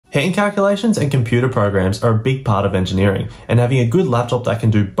Hand calculations and computer programs are a big part of engineering, and having a good laptop that can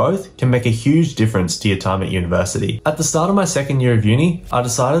do both can make a huge difference to your time at university. At the start of my second year of uni, I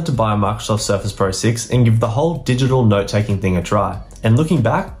decided to buy a Microsoft Surface Pro 6 and give the whole digital note-taking thing a try. And looking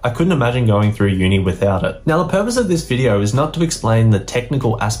back, I couldn't imagine going through uni without it. Now, the purpose of this video is not to explain the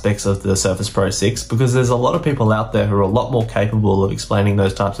technical aspects of the Surface Pro 6, because there's a lot of people out there who are a lot more capable of explaining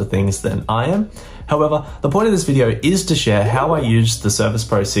those types of things than I am. However, the point of this video is to share how I used the Surface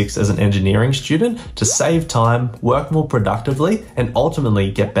Pro 6 as an engineering student to save time, work more productively, and ultimately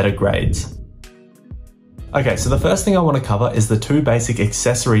get better grades. Okay, so the first thing I want to cover is the two basic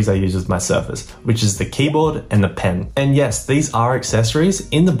accessories I use with my Surface, which is the keyboard and the pen. And yes, these are accessories.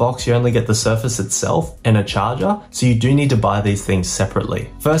 In the box, you only get the Surface itself and a charger, so you do need to buy these things separately.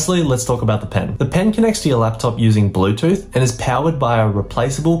 Firstly, let's talk about the pen. The pen connects to your laptop using Bluetooth and is powered by a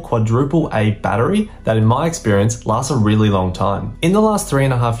replaceable quadruple A battery that, in my experience, lasts a really long time. In the last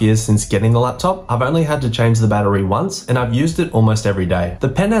 3.5 years since getting the laptop, I've only had to change the battery once, and I've used it almost every day. The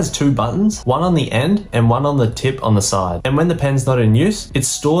pen has two buttons, one on the end and one on the tip on the side. And when the pen's not in use, it's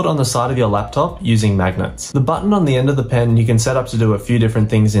stored on the side of your laptop using magnets. The button on the end of the pen you can set up to do a few different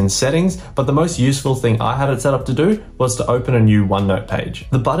things in settings, but the most useful thing I had it set up to do was to open a new OneNote page.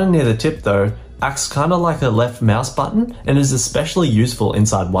 The button near the tip though acts kind of like a left mouse button and is especially useful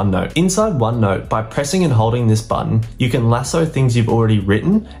inside OneNote. Inside OneNote, by pressing and holding this button, you can lasso things you've already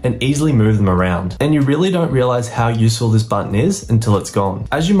written and easily move them around. And you really don't realize how useful this button is until it's gone.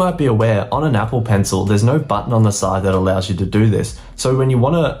 As you might be aware, on an Apple Pencil, there's no button on the side that allows you to do this. So when you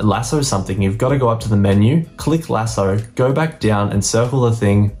want to lasso something, you've got to go up to the menu, click lasso, go back down and circle the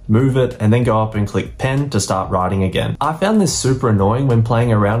thing, move it, and then go up and click pen to start writing again. I found this super annoying when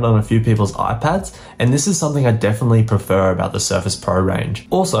playing around on a few people's iPads, and this is something I definitely prefer about the Surface Pro range.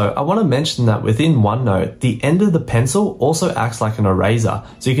 Also, I want to mention that within OneNote, the end of the pencil also acts like an eraser,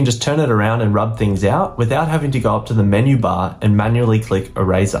 so you can just turn it around and rub things out without having to go up to the menu bar and manually click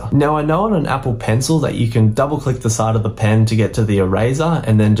eraser. Now, I know on an Apple Pencil that you can double click the side of the pen to get to the eraser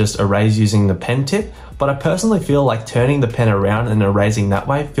and then just erase using the pen tip, but I personally feel like turning the pen around and erasing that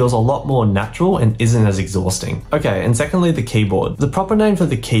way feels a lot more natural and isn't as exhausting. Okay, and secondly, the keyboard. The proper name for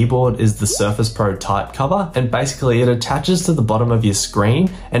the keyboard is the Surface Pro Type Cover, and basically it attaches to the bottom of your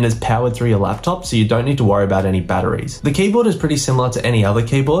screen and is powered through your laptop, so you don't need to worry about any batteries. The keyboard is pretty similar to any other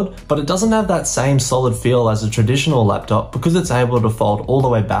keyboard, but it doesn't have that same solid feel as a traditional laptop because it's able to fold all the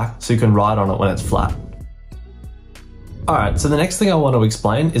way back so you can write on it when it's flat. Alright, so the next thing I want to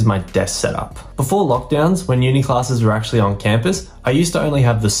explain is my desk setup. Before lockdowns, when uni classes were actually on campus, I used to only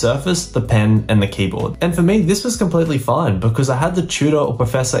have the Surface, the pen, and the keyboard. And for me, this was completely fine because I had the tutor or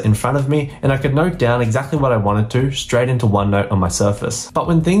professor in front of me and I could note down exactly what I wanted to straight into OneNote on my Surface. But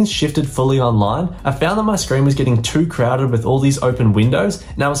when things shifted fully online, I found that my screen was getting too crowded with all these open windows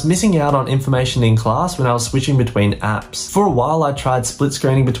and I was missing out on information in class when I was switching between apps. For a while, I tried split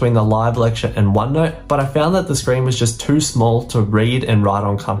screening between the live lecture and OneNote, but I found that the screen was just too small to read and write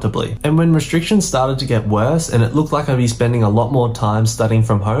on comfortably. And when restrictions started to get worse and it looked like I'd be spending a lot more time studying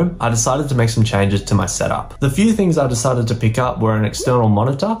from home, I decided to make some changes to my setup. The few things I decided to pick up were an external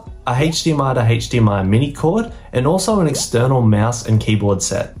monitor, a HDMI to HDMI mini cord, and also an external mouse and keyboard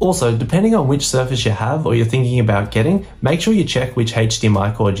set. Also, depending on which Surface you have or you're thinking about getting, make sure you check which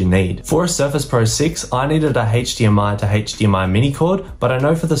HDMI cord you need. For a Surface Pro 6, I needed a HDMI to HDMI mini cord, but I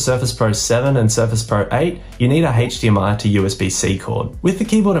know for the Surface Pro 7 and Surface Pro 8, you need a HDMI to USB-C cord. With the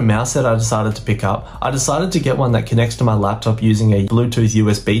keyboard and mouse set I decided to pick up, I decided to get one that connects to my laptop using a Bluetooth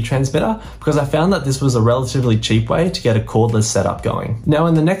USB transmitter because I found that this was a relatively cheap way to get a cordless setup going. Now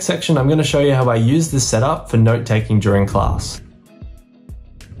in the next section, I'm going to show you how I use this setup for note-taking during class.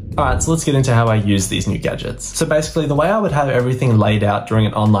 Alright, so let's get into how I use these new gadgets. So basically, the way I would have everything laid out during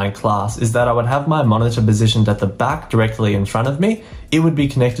an online class is that I would have my monitor positioned at the back directly in front of me. It would be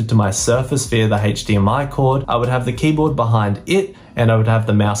connected to my Surface via the HDMI cord. I would have the keyboard behind it, and I would have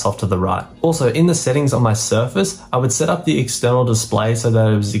the mouse off to the right. Also, in the settings on my Surface, I would set up the external display so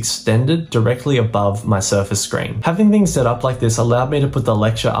that it was extended directly above my Surface screen. Having things set up like this allowed me to put the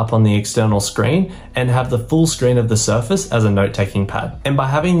lecture up on the external screen and have the full screen of the Surface as a note-taking pad. And by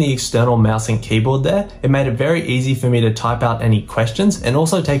having the external mouse and keyboard there, it made it very easy for me to type out any questions and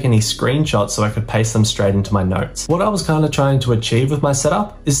also take any screenshots so I could paste them straight into my notes. What I was kind of trying to achieve with my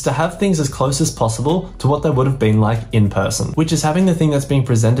setup is to have things as close as possible to what they would have been like in person, which is having the thing that's being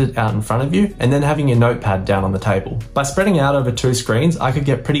presented out in front of you and then having your notepad down on the table. By spreading out over two screens, I could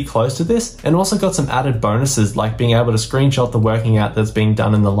get pretty close to this and also got some added bonuses like being able to screenshot the working out that's being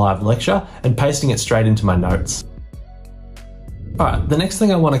done in the live lecture and pasting it straight into my notes. Alright, the next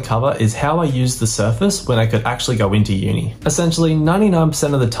thing I want to cover is how I used the Surface when I could actually go into uni. Essentially,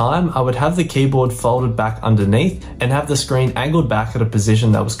 99% of the time, I would have the keyboard folded back underneath and have the screen angled back at a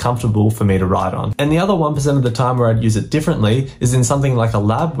position that was comfortable for me to write on. And the other 1% of the time where I'd use it differently is in something like a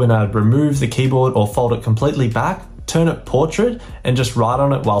lab when I'd remove the keyboard or fold it completely back, turn it portrait, and just write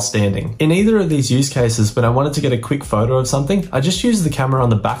on it while standing. In either of these use cases, when I wanted to get a quick photo of something, I just used the camera on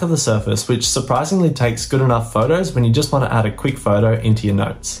the back of the Surface, which surprisingly takes good enough photos when you just want to add a quick photo into your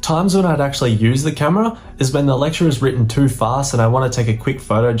notes. Times when I'd actually use the camera is when the lecture is written too fast and I want to take a quick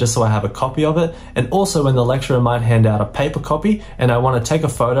photo just so I have a copy of it, and also when the lecturer might hand out a paper copy and I want to take a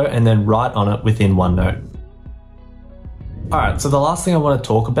photo and then write on it within OneNote. Alright, so the last thing I want to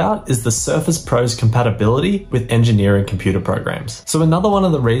talk about is the Surface Pro's compatibility with engineering computer programs. So another one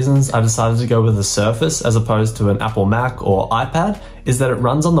of the reasons I decided to go with the Surface as opposed to an Apple Mac or iPad is that it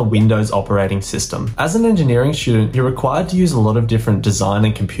runs on the Windows operating system. As an engineering student, you're required to use a lot of different design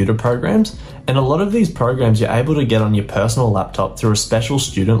and computer programs, and a lot of these programs you're able to get on your personal laptop through a special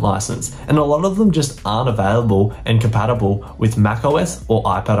student license, and a lot of them just aren't available and compatible with macOS or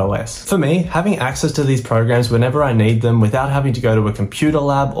iPadOS. For me, having access to these programs whenever I need them without having to go to a computer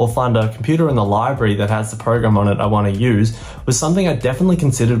lab or find a computer in the library that has the program on it I want to use was something I definitely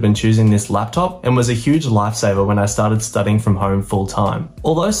considered when choosing this laptop, and was a huge lifesaver when I started studying from home full time.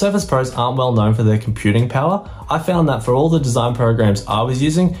 Although Surface Pros aren't well known for their computing power, I found that for all the design programs I was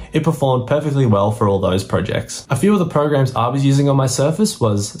using, it performed perfectly well for all those projects. A few of the programs I was using on my Surface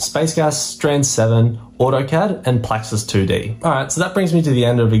was SpaceGas, Strand 7, AutoCAD, and Plaxis 2D. Alright, so that brings me to the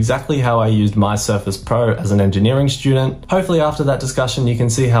end of exactly how I used my Surface Pro as an engineering student. Hopefully after that discussion you can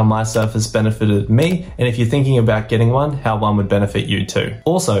see how my Surface benefited me, and if you're thinking about getting one, how one would benefit you too.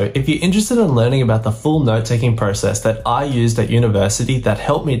 Also, if you're interested in learning about the full note-taking process that I used at university that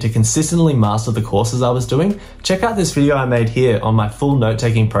helped me to consistently master the courses I was doing, check out this video I made here on my full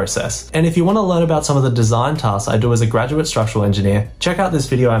note-taking process. And if you want to learn about some of the design tasks I do as a graduate structural engineer, check out this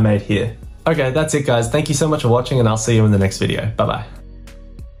video I made here. Okay, that's it guys. Thank you so much for watching, and I'll see you in the next video. Bye bye.